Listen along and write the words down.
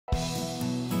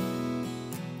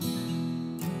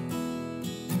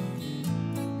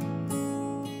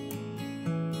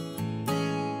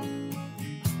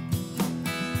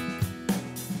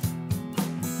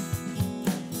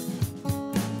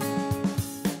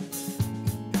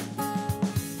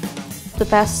The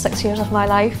best 6 years of my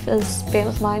life is being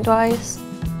with Mindwise.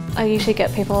 I usually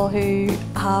get people who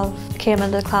have came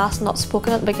into the class and not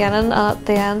spoken at the beginning, and at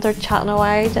the end they're chatting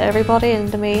away to everybody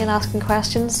and to me and asking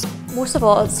questions. Most of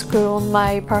all, it's grown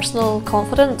my personal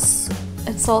confidence.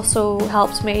 It's also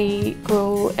helped me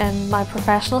grow in my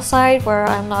professional side, where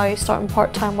I'm now starting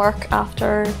part-time work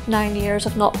after 9 years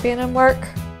of not being in work.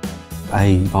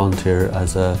 I volunteer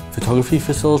as a photography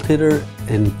facilitator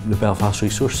in the Belfast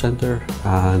Resource Centre,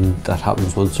 and that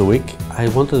happens once a week. I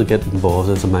wanted to get involved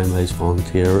as a Mindwise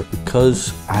volunteer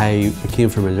because I became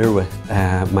familiar with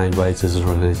Mindwise as an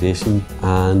organisation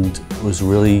and was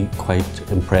really quite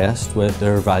impressed with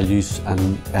their values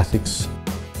and ethics.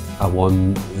 I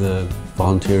won the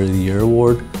Volunteer of the Year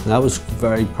award, and that was a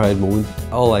very proud moment.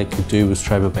 All I could do was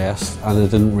try my best, and I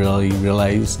didn't really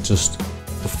realise just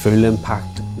the full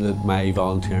impact that my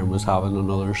volunteering was having on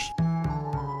others.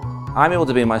 I'm able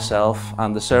to be myself,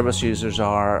 and the service users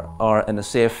are in a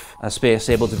safe space,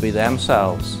 able to be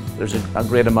themselves. There's a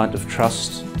great amount of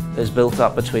trust is built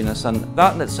up between us, and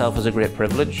that in itself is a great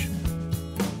privilege.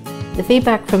 The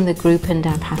feedback from the group in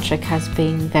Patrick has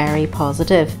been very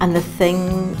positive, and the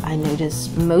thing I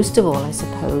notice most of all, I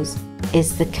suppose,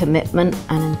 is the commitment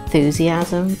and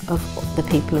enthusiasm of the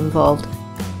people involved.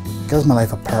 It gives my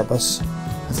life a purpose.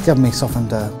 It's given me something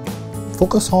to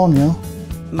focus on, you know.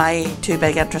 My two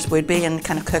big interests would be in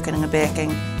kind of cooking and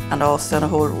baking, and also in a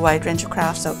whole wide range of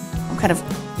crafts. So I'm kind of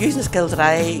using the skills that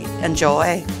I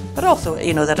enjoy, but also,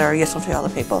 you know, that are useful to other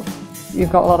people.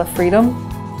 You've got a lot of freedom,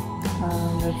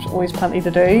 and there's always plenty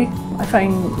to do. I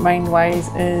find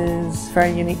Mindwise is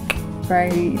very unique,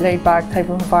 very laid-back type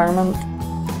of environment.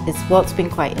 What's been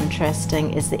quite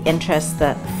interesting is the interest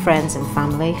that friends and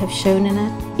family have shown in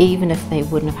it, even if they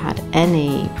wouldn't have had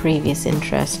any previous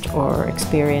interest or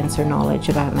experience or knowledge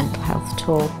about mental health at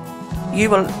all. You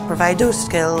will provide those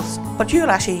skills, but you will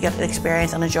actually get the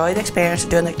experience and enjoy the experience of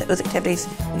doing those activities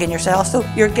again yourself. So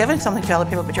you're giving something to other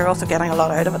people, but you're also getting a lot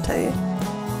out of it too.